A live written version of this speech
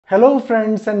Hello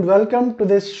friends and welcome to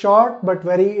this short but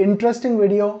very interesting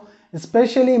video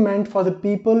especially meant for the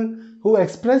people who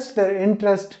expressed their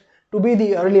interest to be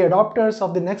the early adopters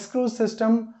of the NexCruise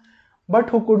system but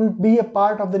who couldn't be a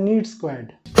part of the Need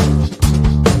Squad.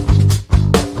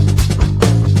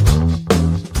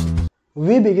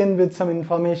 We begin with some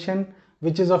information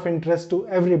which is of interest to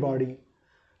everybody.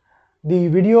 The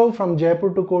video from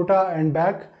Jaipur to Kota and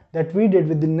back that we did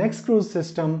with the NexCruise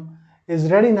system is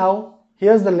ready now.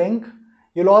 Here's the link.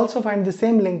 You'll also find the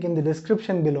same link in the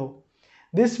description below.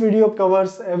 This video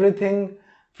covers everything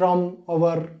from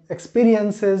our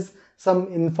experiences, some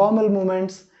informal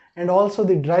moments, and also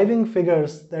the driving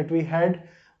figures that we had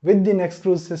with the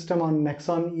NexCruise system on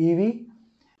Nexon EV.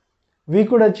 We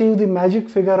could achieve the magic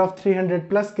figure of 300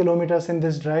 plus kilometers in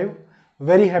this drive.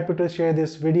 Very happy to share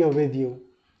this video with you.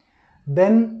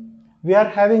 Then we are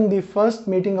having the first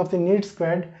meeting of the Need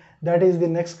Squad, that is the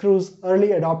NexCruise early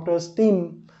adopters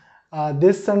team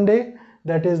this Sunday,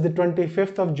 that is the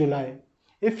 25th of July.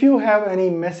 If you have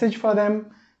any message for them,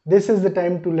 this is the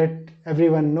time to let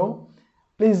everyone know.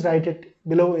 Please write it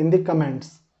below in the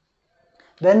comments.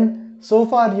 Then so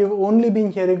far you've only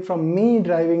been hearing from me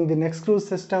driving the NexCruise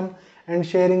system and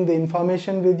sharing the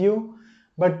information with you,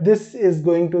 but this is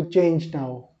going to change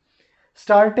now.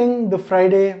 Starting the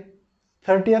Friday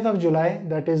 30th of July,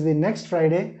 that is the next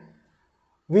Friday,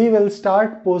 we will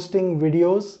start posting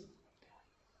videos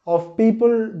of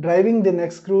people driving the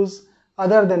NexCruise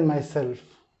other than myself.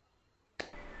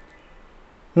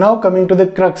 Now coming to the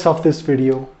crux of this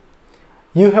video.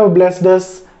 You have blessed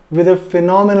us with a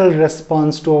phenomenal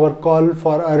response to our call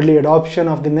for early adoption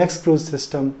of the NexCruise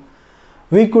system.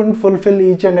 We couldn't fulfill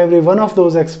each and every one of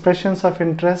those expressions of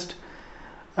interest,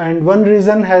 and one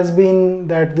reason has been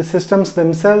that the systems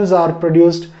themselves are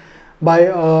produced by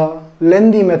a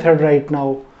lengthy method right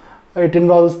now. It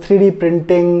involves 3D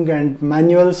printing and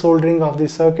manual soldering of the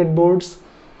circuit boards,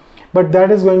 but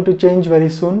that is going to change very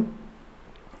soon.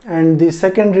 And the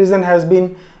second reason has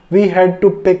been we had to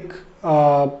pick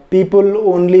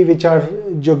people only which are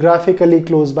geographically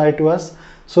close by to us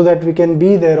so that we can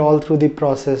be there all through the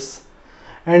process.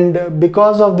 And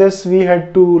because of this we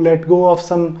had to let go of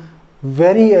some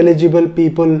very eligible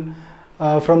people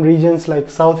from regions like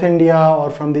South India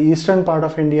or from the eastern part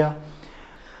of India.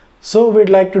 So we'd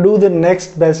like to do the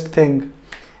next best thing.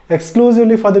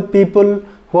 Exclusively for the people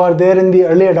who are there in the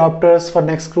early adopters for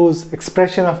NexCruise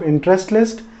expression of interest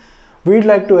list, we'd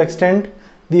like to extend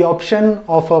the option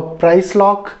of a price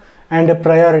lock and a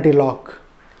priority lock.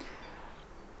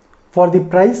 For the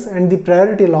price and the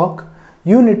priority lock,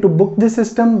 you need to book the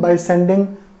system by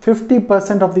sending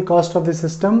 50% of the cost of the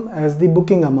system as the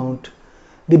booking amount.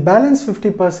 The balance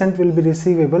 50% will be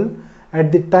receivable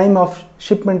at the time of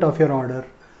shipment of your order.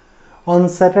 On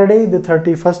Saturday the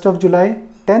 31st of July,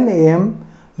 10 AM,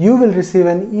 you will receive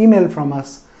an email from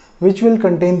us which will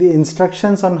contain the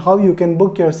instructions on how you can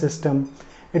book your system.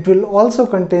 It will also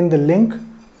contain the link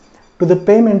to the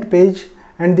payment page,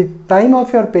 and the time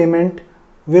of your payment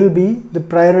will be the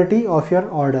priority of your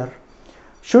order.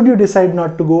 Should you decide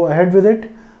not to go ahead with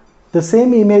it, the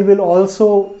same email will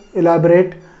also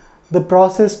elaborate the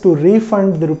process to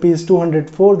refund the rupees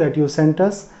 204 that you sent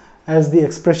us as the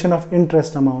expression of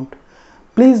interest amount.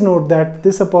 Please note that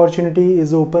this opportunity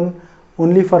is open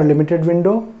only for a limited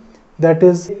window, that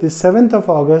is the 7th of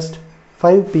August,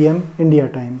 5 PM India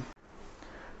time.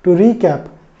 To recap,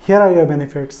 here are your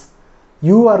benefits.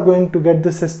 You are going to get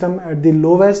the system at the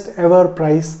lowest ever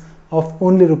price of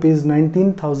only rupees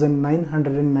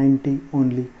 19,990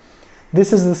 only.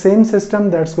 This is the same system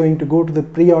that's going to go to the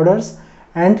pre-orders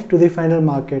and to the final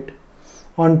market.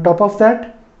 On top of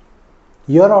that,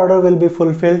 your order will be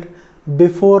fulfilled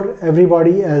before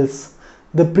everybody else.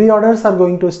 The pre-orders are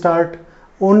going to start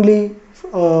only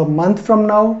a month from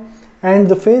now, and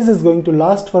the phase is going to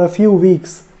last for a few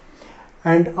weeks,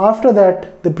 and after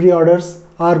that the pre-orders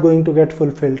are going to get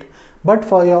fulfilled. But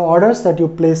for your orders that you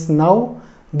place now,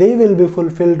 they will be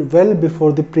fulfilled well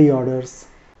before the pre-orders.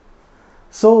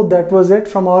 So that was it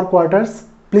from our quarters.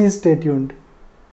 Please stay tuned.